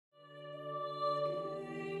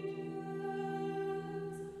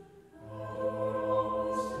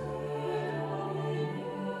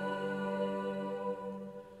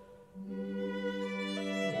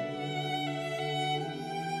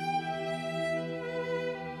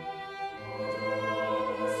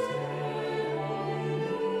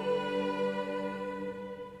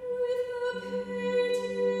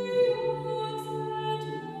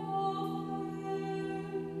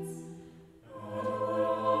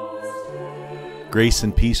Grace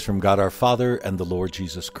and peace from God our Father and the Lord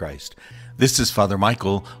Jesus Christ. This is Father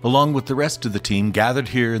Michael, along with the rest of the team gathered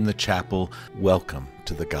here in the chapel. Welcome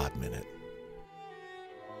to the God Minute.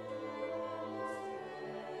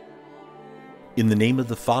 In the name of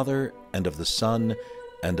the Father, and of the Son,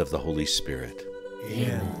 and of the Holy Spirit.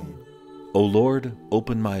 Amen. O Lord,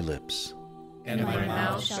 open my lips, And my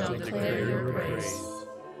mouth shall declare your praise.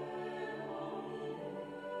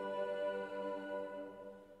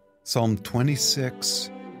 Psalm 26,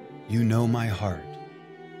 You know my heart.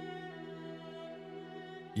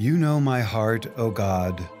 You know my heart, O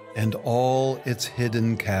God, and all its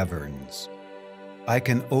hidden caverns. I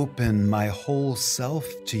can open my whole self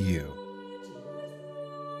to you.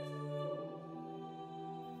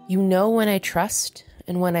 You know when I trust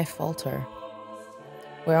and when I falter,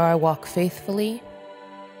 where I walk faithfully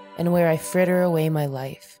and where I fritter away my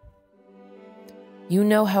life. You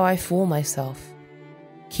know how I fool myself,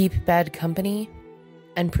 keep bad company,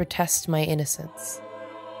 and protest my innocence.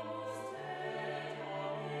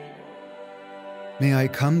 May I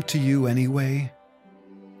come to you anyway?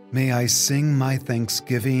 May I sing my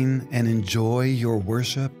thanksgiving and enjoy your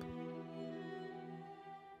worship?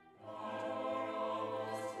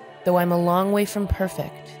 Though I'm a long way from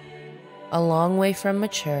perfect, a long way from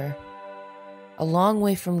mature, a long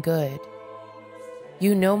way from good,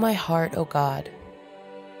 you know my heart, O God,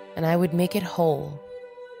 and I would make it whole,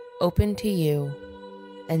 open to you,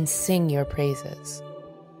 and sing your praises.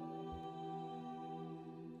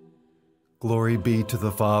 Glory be to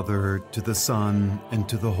the Father, to the Son, and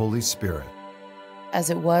to the Holy Spirit.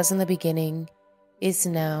 As it was in the beginning, is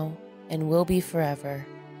now, and will be forever.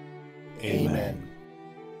 Amen.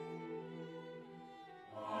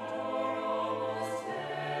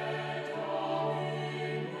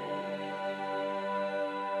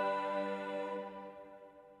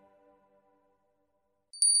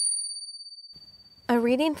 A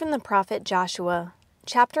reading from the prophet Joshua,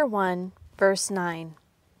 chapter 1, verse 9.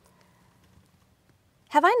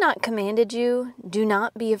 Have I not commanded you? Do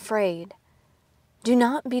not be afraid. Do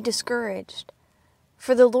not be discouraged,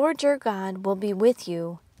 for the Lord your God will be with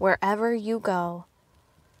you wherever you go.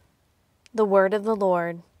 The word of the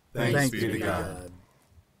Lord. Thanks be to God.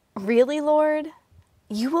 Really, Lord?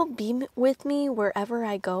 You will be with me wherever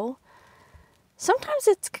I go? Sometimes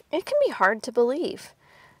it can be hard to believe.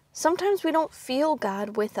 Sometimes we don't feel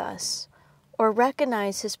God with us or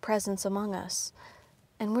recognize His presence among us,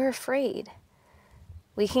 and we're afraid.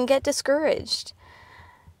 We can get discouraged.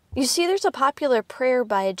 You see, there's a popular prayer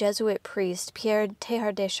by a Jesuit priest, Pierre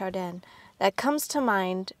Teilhard de Chardin, that comes to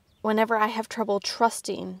mind whenever I have trouble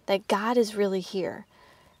trusting that God is really here,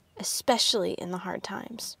 especially in the hard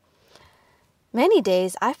times. Many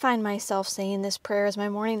days I find myself saying this prayer as my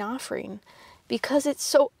morning offering because it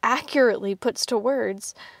so accurately puts to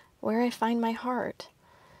words where I find my heart.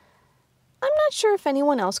 I'm not sure if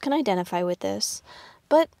anyone else can identify with this,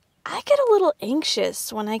 but I get a little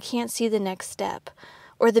anxious when I can't see the next step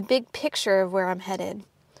or the big picture of where I'm headed.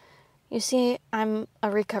 You see, I'm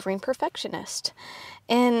a recovering perfectionist,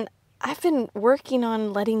 and I've been working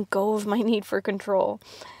on letting go of my need for control.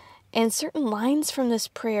 And certain lines from this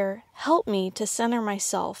prayer help me to center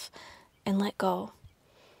myself and let go,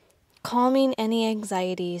 calming any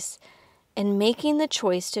anxieties and making the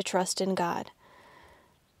choice to trust in God.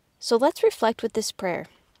 So let's reflect with this prayer.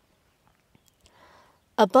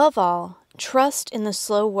 Above all, trust in the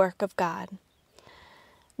slow work of God.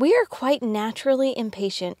 We are quite naturally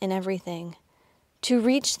impatient in everything, to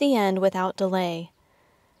reach the end without delay.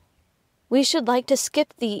 We should like to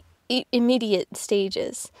skip the immediate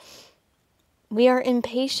stages. We are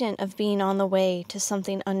impatient of being on the way to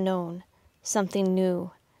something unknown, something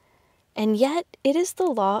new. And yet it is the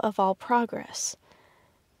law of all progress,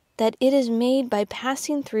 that it is made by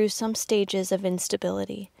passing through some stages of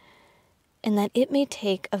instability, and that it may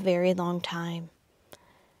take a very long time.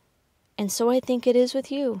 And so I think it is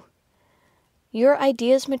with you. Your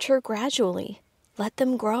ideas mature gradually. Let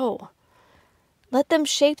them grow. Let them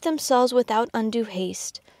shape themselves without undue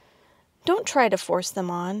haste. Don't try to force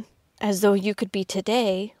them on, as though you could be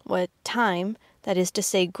today what time, that is to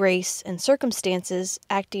say grace and circumstances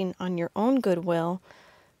acting on your own goodwill,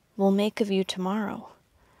 will make of you tomorrow.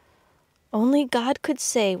 Only God could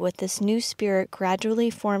say what this new spirit gradually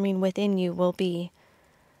forming within you will be.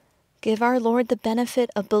 Give our Lord the benefit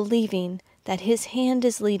of believing that His hand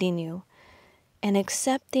is leading you, and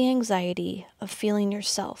accept the anxiety of feeling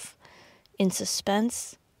yourself in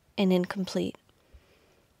suspense and incomplete.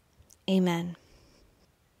 Amen.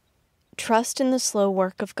 Trust in the slow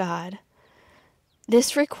work of God.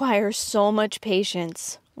 This requires so much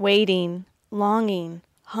patience, waiting, longing,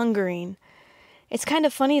 hungering. It's kind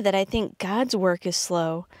of funny that I think God's work is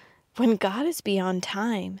slow when God is beyond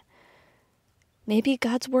time. Maybe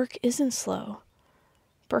God's work isn't slow.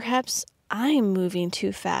 Perhaps I'm moving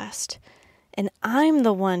too fast, and I'm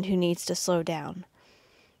the one who needs to slow down.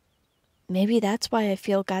 Maybe that's why I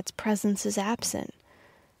feel God's presence is absent,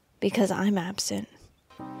 because I'm absent.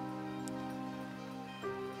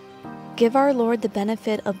 Give our Lord the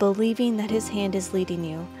benefit of believing that His hand is leading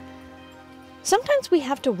you. Sometimes we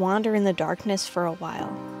have to wander in the darkness for a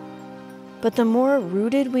while, but the more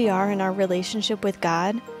rooted we are in our relationship with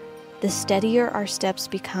God, the steadier our steps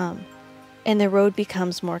become, and the road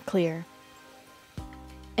becomes more clear.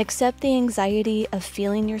 Accept the anxiety of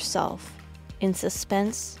feeling yourself in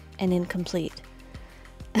suspense and incomplete.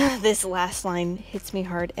 This last line hits me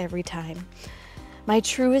hard every time. My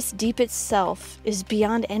truest, deepest self is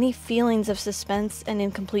beyond any feelings of suspense and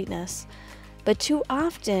incompleteness, but too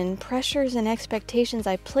often pressures and expectations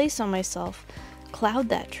I place on myself cloud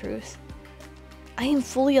that truth. I am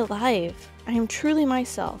fully alive. I am truly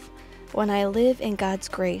myself when I live in God's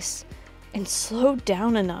grace and slow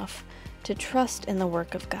down enough to trust in the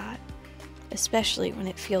work of God, especially when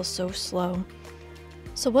it feels so slow.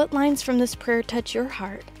 So what lines from this prayer touch your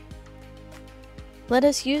heart? Let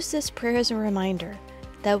us use this prayer as a reminder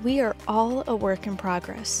that we are all a work in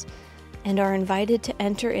progress and are invited to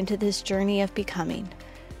enter into this journey of becoming,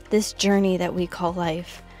 this journey that we call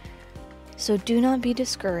life. So do not be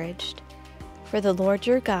discouraged, for the Lord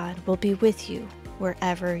your God will be with you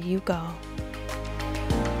wherever you go.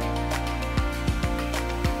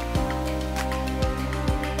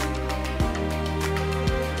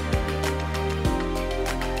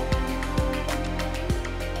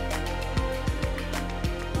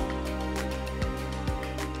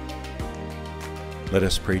 Let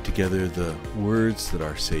us pray together the words that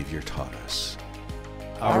our Savior taught us.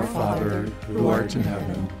 Our Father, who art in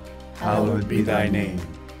heaven, hallowed be thy name.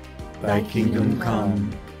 Thy kingdom come,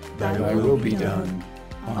 thy will be done,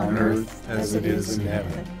 on earth as it is in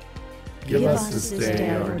heaven. Give us this day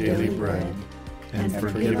our daily bread, and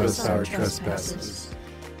forgive us our trespasses,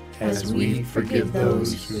 as we forgive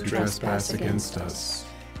those who trespass against us.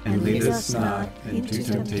 And lead us not into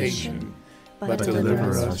temptation, but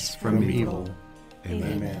deliver us from evil.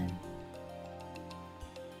 Amen.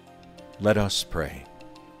 Let us pray.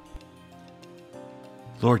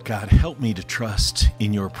 Lord God, help me to trust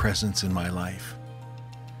in your presence in my life.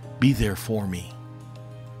 Be there for me.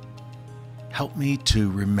 Help me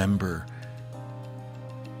to remember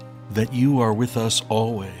that you are with us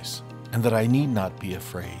always and that I need not be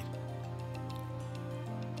afraid,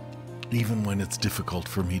 even when it's difficult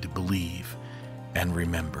for me to believe and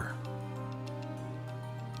remember.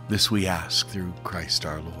 This we ask through Christ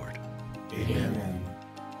our Lord. Amen.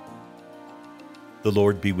 The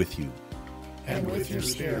Lord be with you. And with your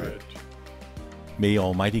spirit. May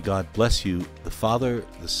Almighty God bless you, the Father,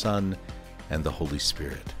 the Son, and the Holy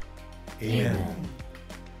Spirit. Amen.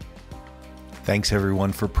 Thanks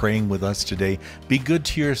everyone for praying with us today. Be good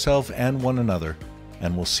to yourself and one another,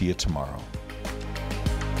 and we'll see you tomorrow.